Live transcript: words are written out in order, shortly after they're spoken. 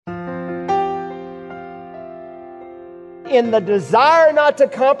in the desire not to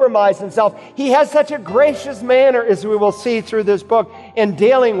compromise himself, he has such a gracious manner, as we will see through this book, in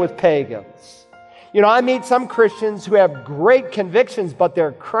dealing with pagans. You know, I meet some Christians who have great convictions, but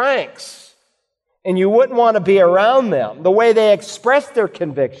they're cranks. And you wouldn't want to be around them, the way they express their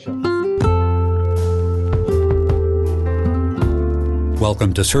convictions.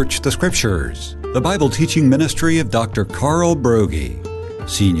 Welcome to Search the Scriptures, the Bible teaching ministry of Dr. Carl Broggi,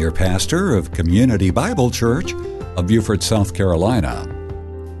 Senior Pastor of Community Bible Church of Beaufort, South Carolina.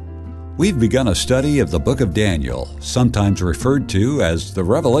 We've begun a study of the book of Daniel, sometimes referred to as the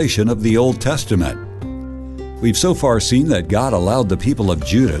Revelation of the Old Testament. We've so far seen that God allowed the people of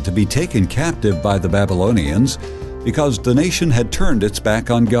Judah to be taken captive by the Babylonians because the nation had turned its back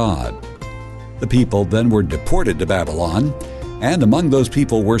on God. The people then were deported to Babylon, and among those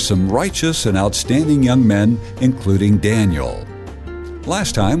people were some righteous and outstanding young men, including Daniel.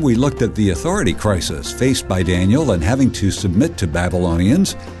 Last time, we looked at the authority crisis faced by Daniel and having to submit to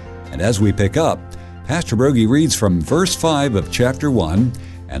Babylonians. And as we pick up, Pastor Broggi reads from verse 5 of chapter 1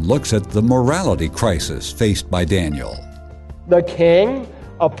 and looks at the morality crisis faced by Daniel. The king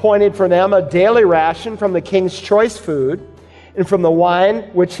appointed for them a daily ration from the king's choice food and from the wine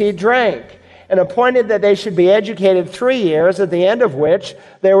which he drank, and appointed that they should be educated 3 years, at the end of which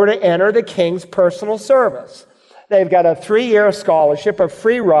they were to enter the king's personal service. They've got a 3-year scholarship, a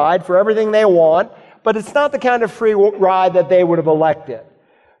free ride for everything they want, but it's not the kind of free ride that they would have elected.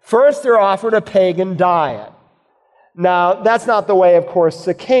 First, they're offered a pagan diet. Now, that's not the way, of course,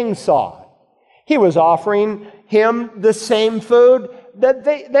 the king saw it. He was offering him the same food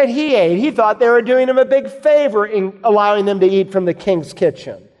that he ate. He thought they were doing him a big favor in allowing them to eat from the king's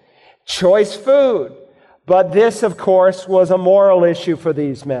kitchen. Choice food. But this, of course, was a moral issue for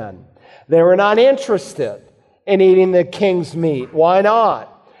these men. They were not interested in eating the king's meat. Why not?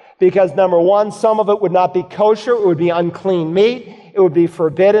 Because, number one, some of it would not be kosher. It would be unclean meat. It would be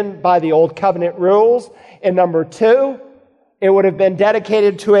forbidden by the Old Covenant rules. And number two, it would have been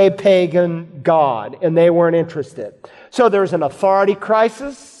dedicated to a pagan god, and they weren't interested. So there's an authority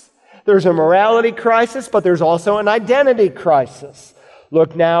crisis, there's a morality crisis, but there's also an identity crisis.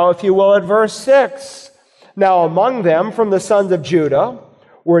 Look now, if you will, at verse 6. Now among them from the sons of Judah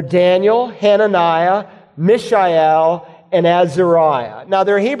were Daniel, Hananiah, Mishael, and Azariah. Now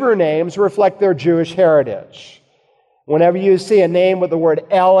their Hebrew names reflect their Jewish heritage. Whenever you see a name with the word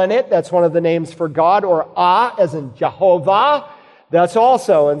El in it, that's one of the names for God, or Ah, as in Jehovah, that's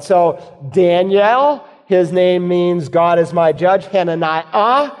also. And so Daniel, his name means God is my judge.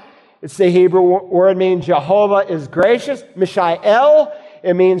 Hananiah, it's the Hebrew word, means Jehovah is gracious. Mishael,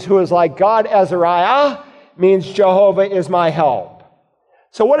 it means who is like God. Azariah means Jehovah is my help.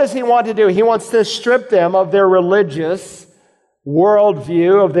 So what does he want to do? He wants to strip them of their religious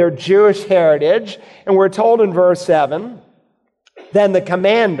worldview, of their Jewish heritage. And we're told in verse 7, then the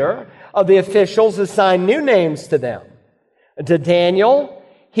commander of the officials assigned new names to them. And to Daniel,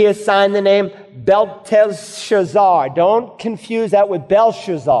 he assigned the name Belteshazzar. Don't confuse that with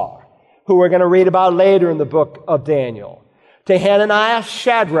Belshazzar, who we're going to read about later in the book of Daniel. To Hananiah,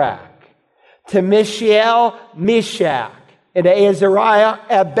 Shadrach. To Mishael, Meshach. And to Azariah,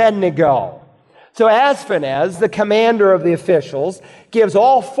 Abednego. So Ashpenaz, the commander of the officials, gives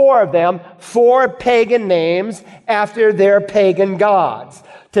all 4 of them 4 pagan names after their pagan gods.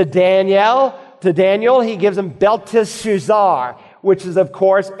 To Daniel, he gives him Belteshazzar, which is, of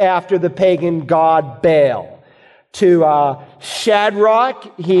course, after the pagan god Baal. To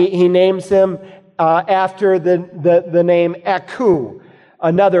Shadrach, he names him after the name Aku,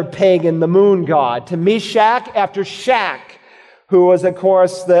 another pagan, the moon god. To Meshach, after Shak, who was, of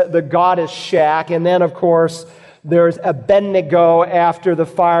course, the goddess Shak. And then, of course, there's Abednego after the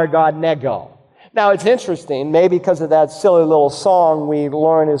fire god Nego. Now, it's interesting, maybe because of that silly little song we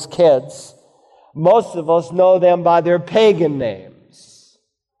learn as kids, most of us know them by their pagan names,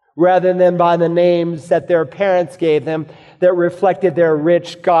 rather than by the names that their parents gave them that reflected their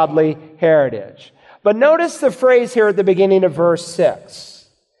rich, godly heritage. But notice the phrase here at the beginning of verse 6.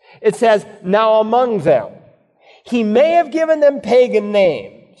 It says, now among them. He may have given them pagan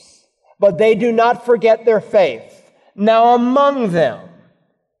names, but they do not forget their faith. Now among them.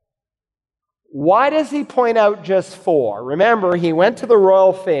 Why does he point out just 4? Remember, he went to the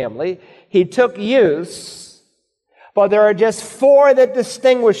royal family. He took youths, but there are just 4 that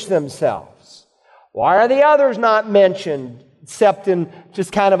distinguish themselves. Why are the others not mentioned, except in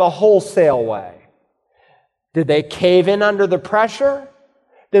just kind of a wholesale way? Did they cave in under the pressure?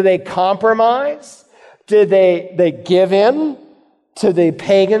 Did they compromise? Did they give in to the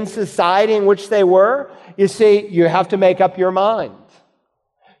pagan society in which they were? You see, you have to make up your mind.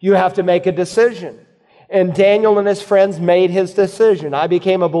 You have to make a decision. And Daniel and his friends made his decision. I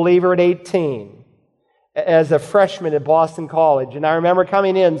became a believer at 18 as a freshman at Boston College. And I remember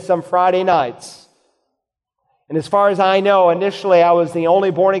coming in some Friday nights. And as far as I know, initially I was the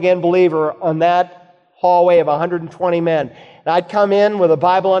only born-again believer on that hallway of 120 men. And I'd come in with a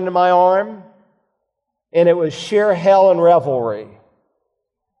Bible under my arm, and it was sheer hell and revelry.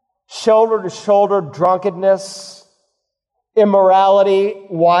 Shoulder-to-shoulder drunkenness, immorality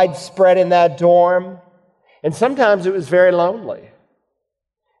widespread in that dorm. And sometimes it was very lonely.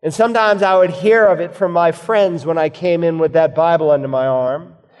 And sometimes I would hear of it from my friends when I came in with that Bible under my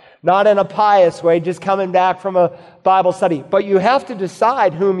arm. Not in a pious way, just coming back from a Bible study. But you have to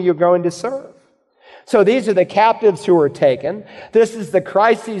decide whom you're going to serve. So these are the captives who were taken. This is the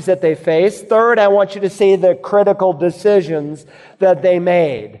crises that they faced. Third, I want you to see the critical decisions that they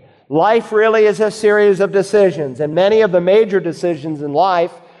made. Life really is a series of decisions. And many of the major decisions in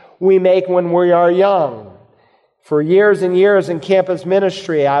life we make when we are young. For years and years in campus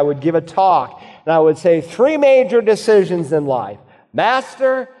ministry, I would give a talk, and I would say 3 major decisions in life: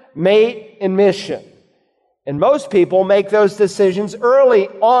 master, mate, and mission. And most people make those decisions early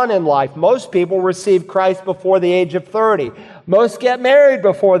on in life. Most people receive Christ before the age of 30. Most get married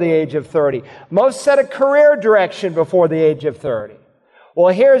before the age of 30. Most set a career direction before the age of 30.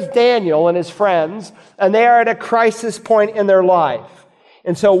 Well, here's Daniel and his friends, and they are at a crisis point in their life.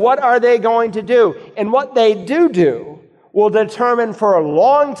 And so what are they going to do? And what they do will determine for a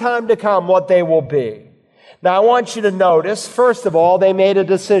long time to come what they will be. Now, I want you to notice, first of all, they made a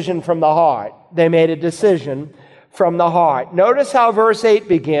decision from the heart. They made a decision from the heart. Notice how verse 8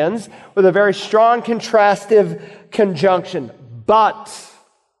 begins with a very strong contrastive conjunction. But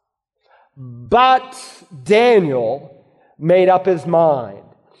Daniel made up his mind.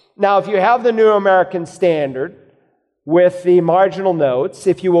 Now, if you have the New American Standard with the marginal notes,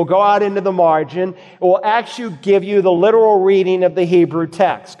 if you will go out into the margin, it will actually give you the literal reading of the Hebrew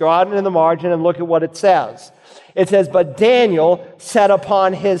text. Go out into the margin and look at what it says. It says, but Daniel set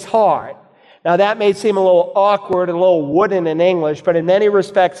upon his heart. Now that may seem a little awkward and a little wooden in English, but in many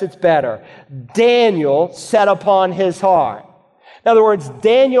respects it's better. Daniel set upon his heart. In other words,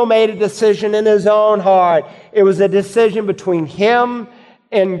 Daniel made a decision in his own heart. It was a decision between him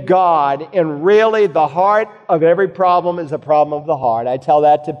and God. And really, the heart of every problem is a problem of the heart. I tell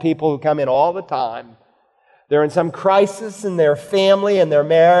that to people who come in all the time. They're in some crisis in their family and their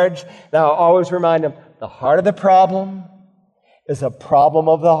marriage. Now, I always remind them, the heart of the problem is a problem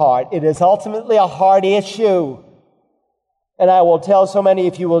of the heart. It is ultimately a heart issue. And I will tell so many,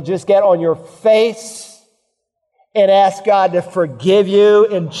 if you will just get on your face and ask God to forgive you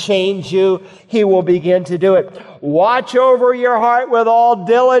and change you, He will begin to do it. Watch over your heart with all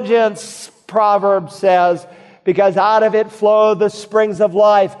diligence, Proverbs says, because out of it flow the springs of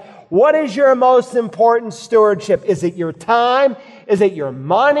life. What is your most important stewardship? Is it your time? Is it your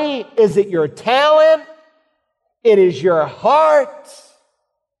money? Is it your talent? It is your heart.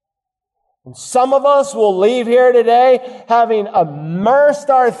 And some of us will leave here today having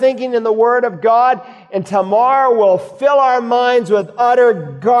immersed our thinking in the Word of God, and tomorrow we'll fill our minds with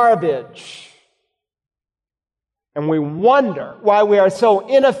utter garbage. And we wonder why we are so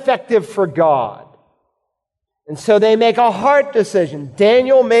ineffective for God. And so they make a heart decision.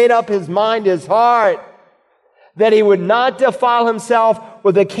 Daniel made up his mind, his heart, that he would not defile himself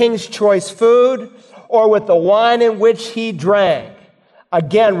with the king's choice food or with the wine in which he drank.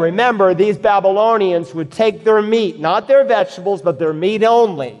 Again, remember, these Babylonians would take their meat, not their vegetables, but their meat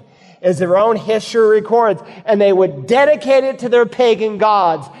only, as their own history records, and they would dedicate it to their pagan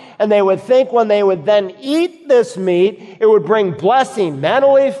gods. And they would think when they would then eat this meat, it would bring blessing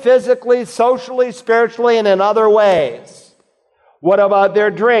mentally, physically, socially, spiritually, and in other ways. What about their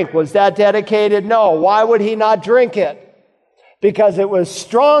drink? Was that dedicated? No. Why would he not drink it? Because it was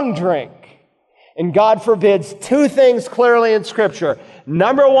strong drink. And God forbids 2 things clearly in Scripture.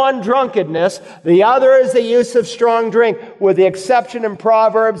 Number 1, drunkenness. The other is the use of strong drink, with the exception in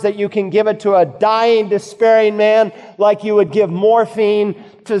Proverbs that you can give it to a dying, despairing man like you would give morphine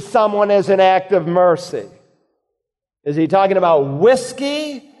to someone as an act of mercy. Is he talking about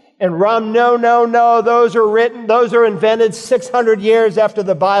whiskey and rum? No. Those are invented 600 years after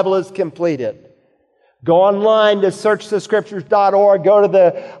the Bible is completed. Go online to searchthescriptures.org. Go to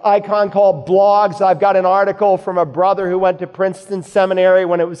the icon called blogs. I've got an article from a brother who went to Princeton Seminary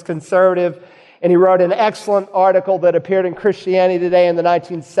when it was conservative, and he wrote an excellent article that appeared in Christianity Today in the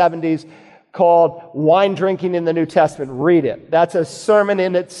 1970s called Wine Drinking in the New Testament. Read it. That's a sermon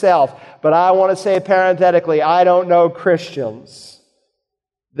in itself. But I want to say parenthetically, I don't know Christians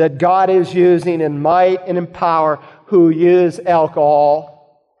that God is using in might and in power who use alcohol.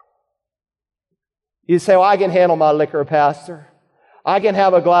 You say, well, I can handle my liquor, Pastor. I can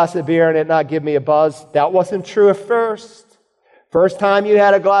have a glass of beer and it not give me a buzz. That wasn't true at first. First time you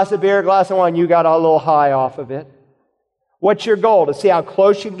had a glass of beer, a glass of wine, you got a little high off of it. What's your goal? To see how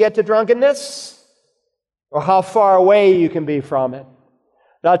close you can get to drunkenness? Or how far away you can be from it?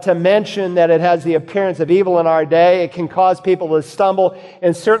 Not to mention that it has the appearance of evil in our day. It can cause people to stumble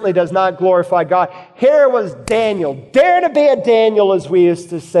and certainly does not glorify God. Here was Daniel. Dare to be a Daniel, as we used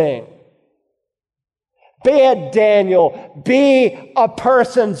to sing. Be a Daniel. Be a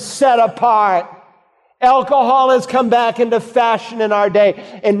person set apart. Alcohol has come back into fashion in our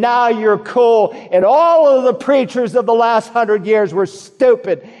day, and now you're cool. And all of the preachers of the last 100 years were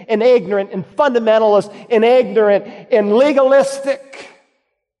stupid and ignorant and fundamentalist and ignorant and legalistic.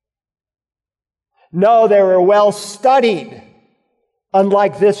 No, they were well studied,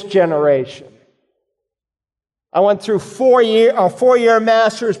 unlike this generation. I went through a four-year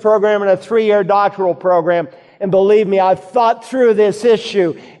master's program and a 3-year doctoral program. And believe me, I've thought through this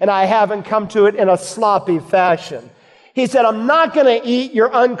issue, and I haven't come to it in a sloppy fashion. He said, I'm not going to eat your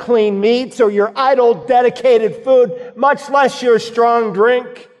unclean meats or your idol dedicated food, much less your strong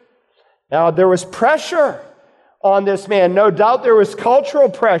drink. Now, there was pressure on this man. No doubt there was cultural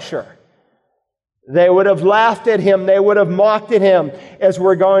pressure. They would have laughed at him. They would have mocked at him, as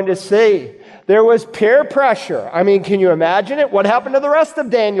we're going to see. There was peer pressure. I mean, can you imagine it? What happened to the rest of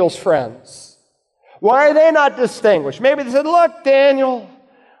Daniel's friends? Why are they not distinguished? Maybe they said, look, Daniel,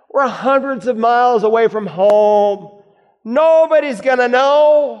 we're hundreds of miles away from home. Nobody's going to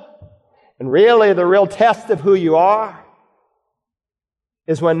know. And really, the real test of who you are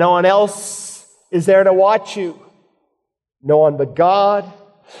is when no one else is there to watch you. No one but God.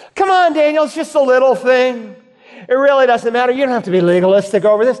 Come on, Daniel, it's just a little thing. It really doesn't matter. You don't have to be legalistic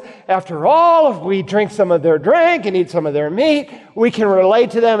over this. After all, if we drink some of their drink and eat some of their meat, we can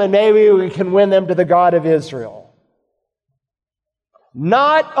relate to them and maybe we can win them to the God of Israel.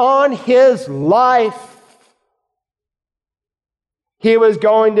 Not on his life. He was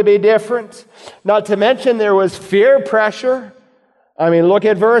going to be different. Not to mention there was fear pressure. I mean, look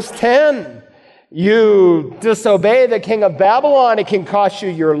at verse 10. You disobey the king of Babylon, it can cost you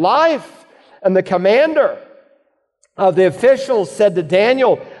your life. And the commander of the officials said to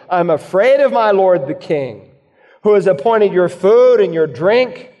Daniel, I'm afraid of my lord the king, who has appointed your food and your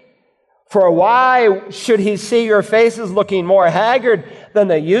drink. For why should he see your faces looking more haggard than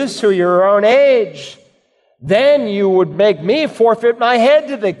they used to your own age? Then you would make me forfeit my head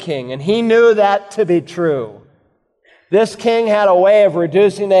to the king. And he knew that to be true. This king had a way of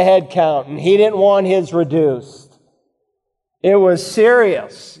reducing the head count, and he didn't want his reduced. It was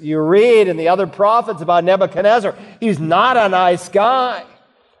serious. You read in the other prophets about Nebuchadnezzar. He's not a nice guy.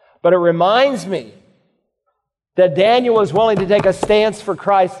 But it reminds me that Daniel was willing to take a stance for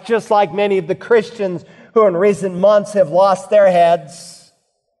Christ, just like many of the Christians who in recent months have lost their heads.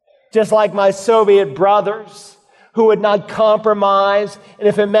 Just like my Soviet brothers who would not compromise. And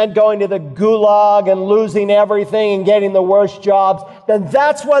if it meant going to the gulag and losing everything and getting the worst jobs, then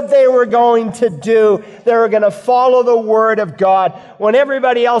that's what they were going to do. They were going to follow the word of God. When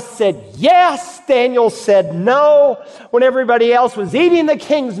everybody else said yes, Daniel said no. When everybody else was eating the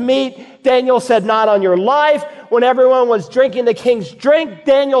king's meat, Daniel said, not on your life. When everyone was drinking the king's drink,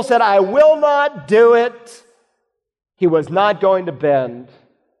 Daniel said, I will not do it. He was not going to bend.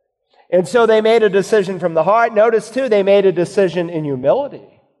 And so they made a decision from the heart. Notice, too, they made a decision in humility.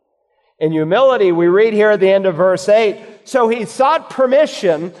 In humility, we read here at the end of verse 8, so he sought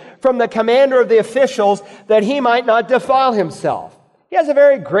permission from the commander of the officials that he might not defile himself. He has a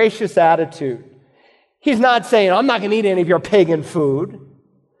very gracious attitude. He's not saying, I'm not going to eat any of your pagan food.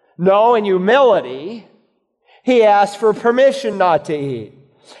 No, in humility, he asked for permission not to eat.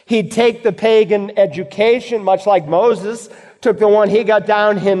 He'd take the pagan education, much like Moses took the one he got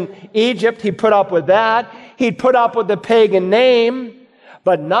down in Egypt. He put up with that. He'd put up with the pagan name,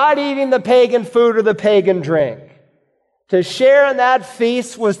 but not eating the pagan food or the pagan drink. To share in that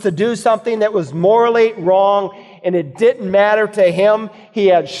feast was to do something that was morally wrong, and it didn't matter to him. He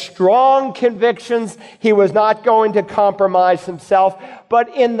had strong convictions. He was not going to compromise himself.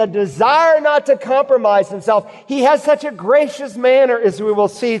 But in the desire not to compromise himself, he has such a gracious manner, as we will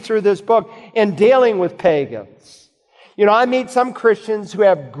see through this book, in dealing with pagans. You know, I meet some Christians who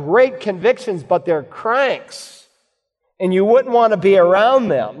have great convictions, but they're cranks. And you wouldn't want to be around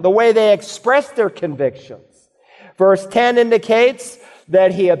them, the way they express their convictions. Verse 10 indicates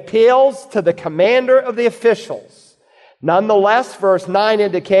that he appeals to the commander of the officials. Nonetheless, verse 9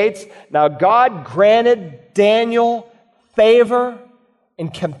 indicates, now God granted Daniel favor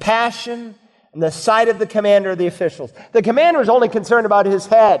and compassion in the sight of the commander of the officials. The commander is only concerned about his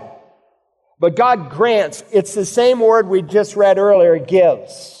head. But God grants. It's the same word we just read earlier,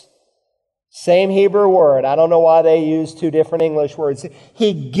 gives. Same Hebrew word. I don't know why they use two different English words.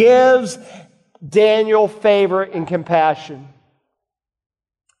 He gives Daniel favor and compassion.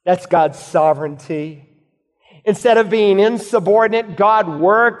 That's God's sovereignty. Instead of being insubordinate, God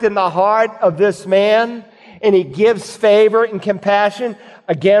worked in the heart of this man, and he gives favor and compassion.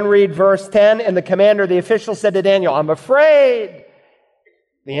 Again, read verse 10. And the commander of the officials said to Daniel, I'm afraid.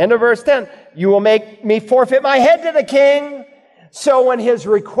 The end of verse 10, you will make me forfeit my head to the king. So when his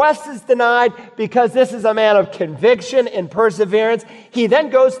request is denied, because this is a man of conviction and perseverance, he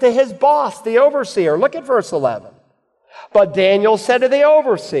then goes to his boss, the overseer. Look at verse 11. But Daniel said to the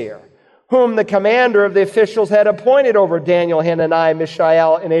overseer, whom the commander of the officials had appointed over Daniel, Hananiah,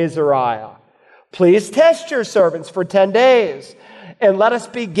 Mishael, and Azariah, please test your servants for 10 days, and let us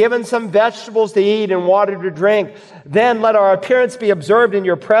be given some vegetables to eat and water to drink. Then let our appearance be observed in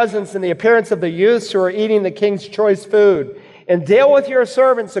your presence and the appearance of the youths who are eating the king's choice food. And deal with your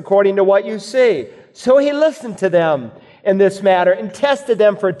servants according to what you see. So he listened to them in this matter and tested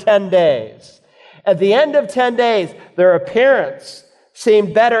them for 10 days. At the end of 10 days, their appearance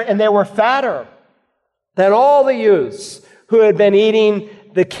seemed better, and they were fatter than all the youths who had been eating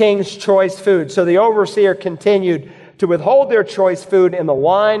the king's choice food. So the overseer continued to withhold their choice food and the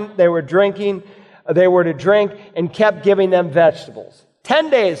wine they were to drink, and kept giving them vegetables. 10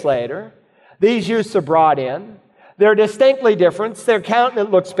 days later, these youths are brought in. They're distinctly different. Their countenance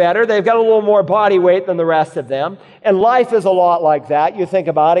looks better. They've got a little more body weight than the rest of them. And life is a lot like that. You think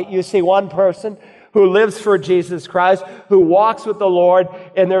about it. You see one person who lives for Jesus Christ, who walks with the Lord,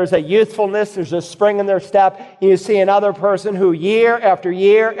 and there's a youthfulness, there's a spring in their step. You see another person who year after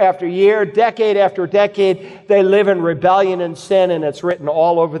year after year, decade after decade, they live in rebellion and sin, and it's written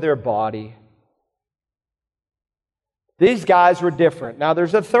all over their body. These guys were different. Now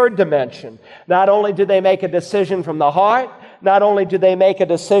there's a third dimension. Not only did they make a decision from the heart, not only did they make a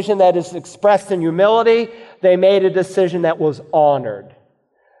decision that is expressed in humility, they made a decision that was honored.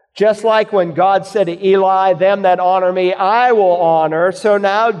 Just like when God said to Eli, them that honor me, I will honor. So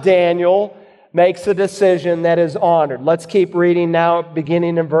now Daniel makes a decision that is honored. Let's keep reading now,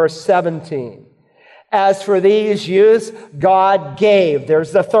 beginning in verse 17. As for these youths, God gave.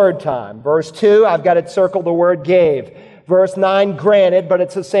 There's the third time. Verse 2, I've got it circled, the word gave. Verse 9, granted, but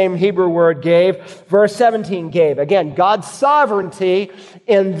it's the same Hebrew word gave. Verse 17, gave. Again, God's sovereignty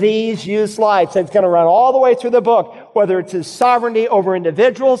in these youths' lives. And it's going to run all the way through the book, whether it's His sovereignty over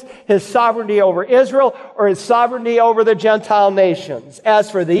individuals, His sovereignty over Israel, or His sovereignty over the Gentile nations.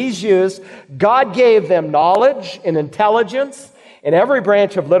 As for these youths, God gave them knowledge and intelligence in every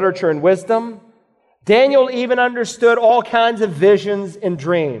branch of literature and wisdom. Daniel even understood all kinds of visions and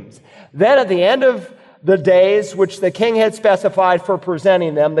dreams. Then at the end of the days which the king had specified for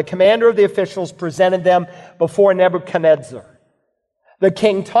presenting them, the commander of the officials presented them before Nebuchadnezzar. The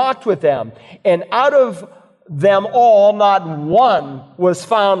king talked with them, and out of them all, not one was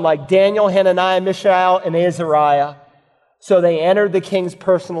found like Daniel, Hananiah, Mishael, and Azariah. So they entered the king's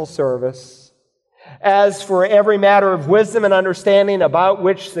personal service. As for every matter of wisdom and understanding about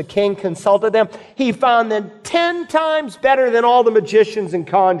which the king consulted them, he found them 10 times better than all the magicians and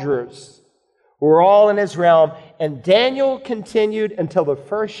conjurers who were all in his realm. And Daniel continued until the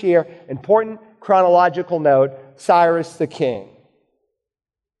first year, important chronological note, Cyrus the king.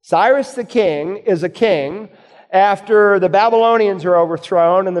 Cyrus the king is a king after the Babylonians are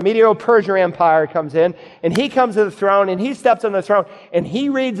overthrown and the Medo-Persian Empire comes in, and he comes to the throne and he steps on the throne and he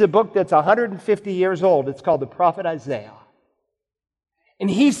reads a book that's 150 years old. It's called the prophet Isaiah.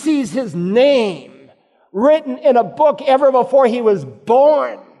 And he sees his name written in a book ever before he was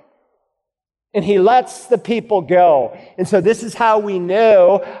born. And he lets the people go. And so this is how we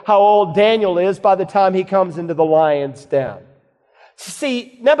know how old Daniel is by the time he comes into the lion's den.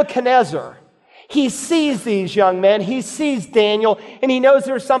 See, Nebuchadnezzar, he sees these young men, he sees Daniel, and he knows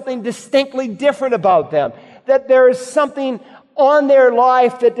there's something distinctly different about them. That there is something on their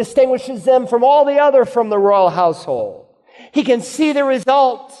life that distinguishes them from all the other from the royal household. He can see the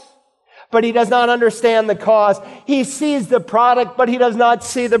result, but he does not understand the cause. He sees the product, but he does not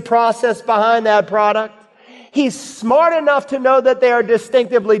see the process behind that product. He's smart enough to know that they are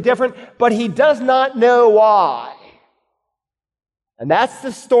distinctively different, but he does not know why. And that's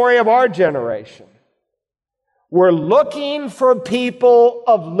the story of our generation. We're looking for people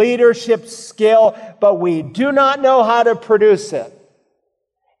of leadership skill, but we do not know how to produce it.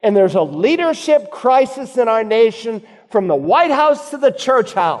 And there's a leadership crisis in our nation from the White House to the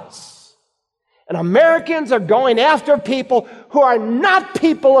church house. And Americans are going after people who are not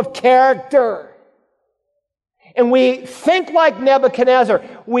people of character. And we think like Nebuchadnezzar.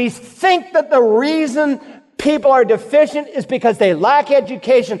 We think that the reason people are deficient is because they lack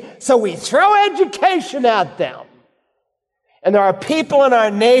education. So we throw education at them. And there are people in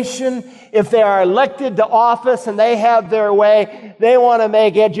our nation, if they are elected to office and they have their way, they want to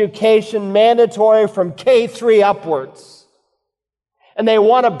make education mandatory from K-3 upwards. And they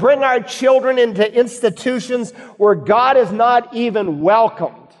want to bring our children into institutions where God is not even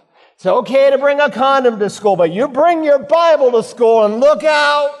welcomed. It's okay to bring a condom to school, but you bring your Bible to school and look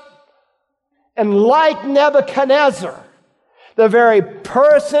out. And like Nebuchadnezzar, the very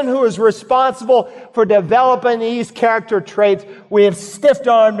person who is responsible for developing these character traits, we have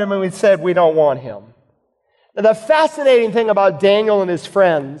stiff-armed him and we said we don't want him. Now, the fascinating thing about Daniel and his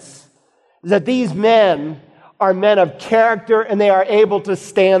friends is that these men are men of character and they are able to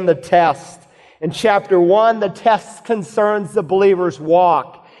stand the test. In chapter 1, the test concerns the believer's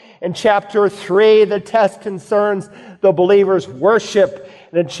walk. In chapter 3, the test concerns the believer's worship.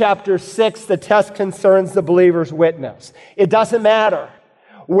 And in chapter 6, the test concerns the believer's witness. It doesn't matter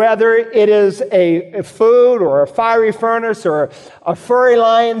whether it is a food or a fiery furnace or a furry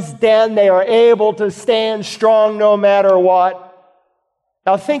lion's den, they are able to stand strong no matter what.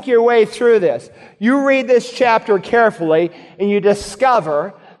 Now think your way through this. You read this chapter carefully and you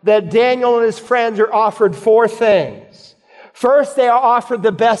discover that Daniel and his friends are offered 4 things. First, they are offered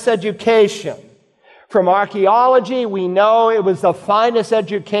the best education. From archaeology, we know it was the finest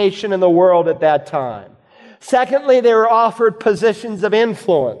education in the world at that time. Secondly, they were offered positions of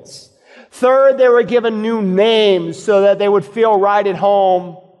influence. Third, they were given new names so that they would feel right at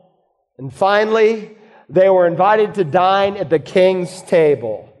home. And finally, they were invited to dine at the king's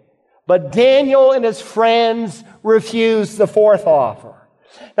table. But Daniel and his friends refused the 4th offer.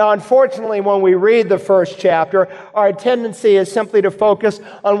 Now, unfortunately, when we read the first chapter, our tendency is simply to focus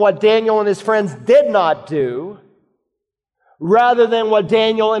on what Daniel and his friends did not do, rather than what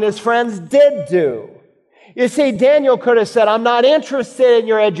Daniel and his friends did do. You see, Daniel could have said, I'm not interested in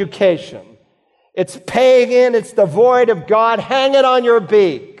your education. It's pagan, it's devoid of God, hang it on your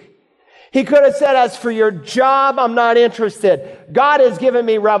beak. He could have said, as for your job, I'm not interested. God has given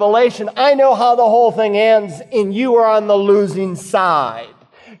me revelation. I know how the whole thing ends, and you are on the losing side.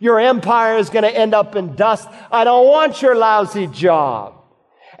 Your empire is going to end up in dust. I don't want your lousy job.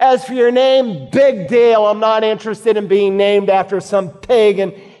 As for your name, big deal. I'm not interested in being named after some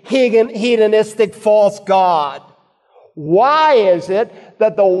pagan, hedonistic, false god. Why is it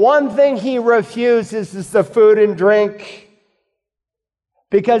that the one thing he refuses is the food and drink?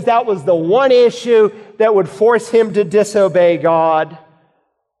 Because that was the one issue that would force him to disobey God.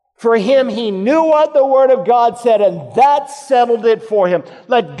 For him, he knew what the Word of God said, and that settled it for him.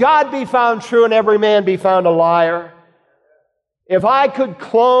 Let God be found true and every man be found a liar. If I could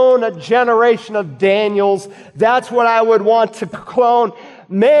clone a generation of Daniels, that's what I would want to clone.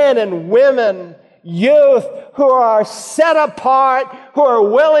 Men and women, youth who are set apart, who are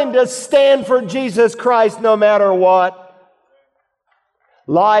willing to stand for Jesus Christ no matter what.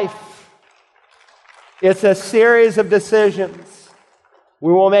 Life, it's a series of decisions.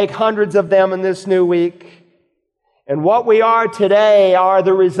 We will make hundreds of them in this new week. And what we are today are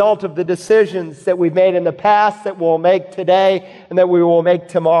the result of the decisions that we've made in the past, that we'll make today, and that we will make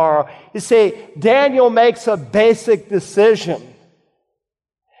tomorrow. You see, Daniel makes a basic decision.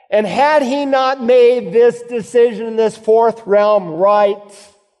 And had he not made this decision in this 4th realm right,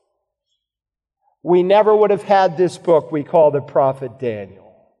 we never would have had this book we call the prophet Daniel.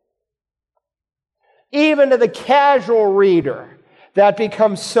 Even to the casual reader, that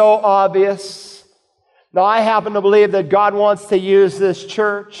becomes so obvious. Now, I happen to believe that God wants to use this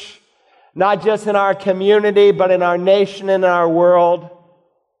church, not just in our community, but in our nation and in our world.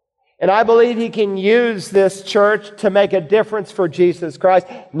 And I believe He can use this church to make a difference for Jesus Christ,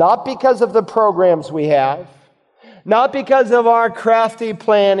 not because of the programs we have, not because of our crafty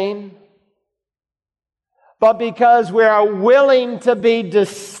planning, but because we are willing to be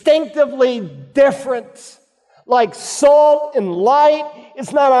distinctively different. Like salt and light,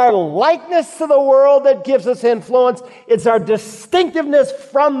 it's not our likeness to the world that gives us influence. It's our distinctiveness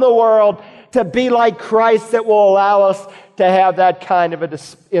from the world to be like Christ that will allow us to have that kind of an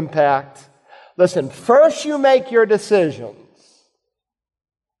impact. Listen, first you make your decisions,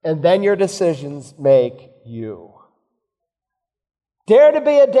 and then your decisions make you. Dare to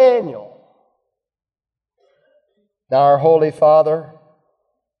be a Daniel. Now, our Holy Father,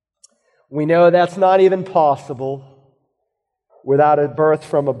 we know that's not even possible without a birth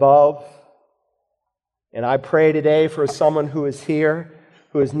from above. And I pray today for someone who is here,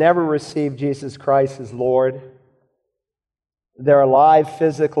 who has never received Jesus Christ as Lord, They're alive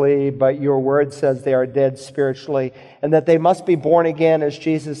physically, but your word says they are dead spiritually, and that they must be born again, as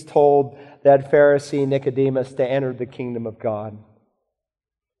Jesus told that Pharisee Nicodemus, to enter the kingdom of God.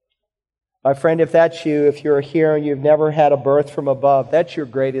 My friend, if that's you, if you're here and you've never had a birth from above, that's your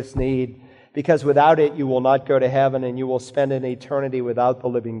greatest need, because without it you will not go to heaven, and you will spend an eternity without the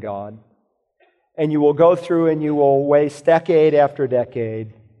living God. And you will go through and you will waste decade after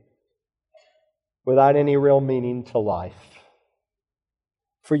decade without any real meaning to life.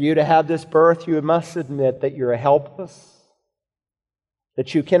 For you to have this birth, you must admit that you're helpless,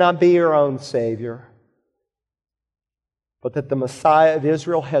 that you cannot be your own Savior, but that the Messiah of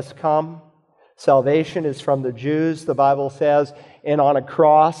Israel has come. Salvation is from the Jews, the Bible says, and on a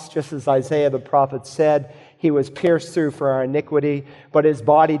cross, just as Isaiah the prophet said, He was pierced through for our iniquity, but His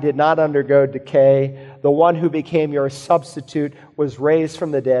body did not undergo decay. The one who became your substitute was raised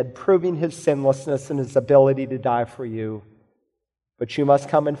from the dead, proving His sinlessness and His ability to die for you. But you must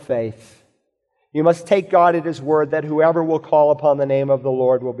come in faith. You must take God at His word that whoever will call upon the name of the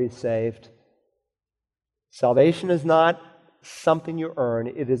Lord will be saved. Salvation is not something you earn.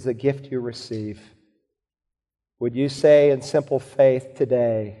 It is a gift you receive. Would you say in simple faith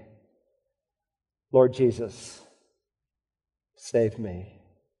today, Lord Jesus, save me?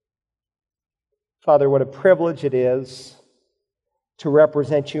 Father, what a privilege it is to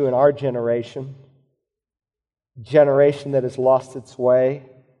represent you in our generation that has lost its way,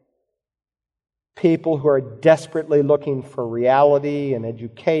 people who are desperately looking for reality and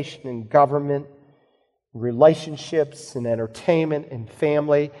education and government, relationships and entertainment and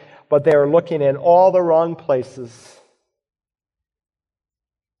family, but they are looking in all the wrong places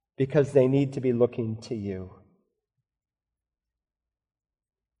because they need to be looking to you.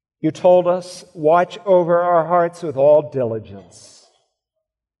 You told us, watch over our hearts with all diligence.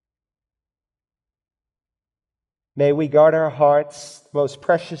 May we guard our hearts, the most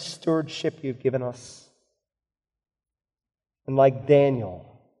precious stewardship you've given us. And like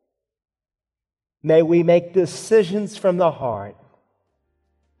Daniel, may we make decisions from the heart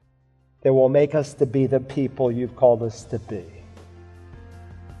that will make us to be the people you've called us to be.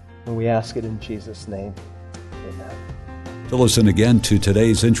 And we ask it in Jesus' name. Amen. To listen again to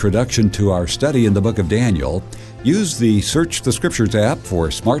today's introduction to our study in the book of Daniel, use the Search the Scriptures app for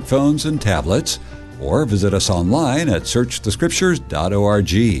smartphones and tablets, or visit us online at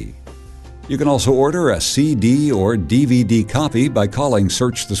searchthescriptures.org. You can also order a CD or DVD copy by calling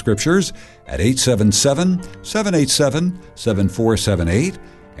Search the Scriptures at 877-787-7478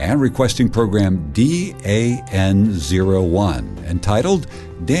 and requesting program DAN01, entitled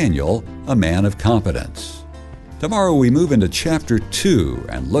Daniel, a Man of Competence. Tomorrow we move into Chapter 2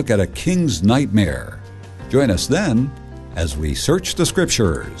 and look at a king's nightmare. Join us then as we search the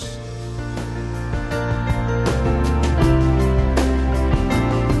Scriptures.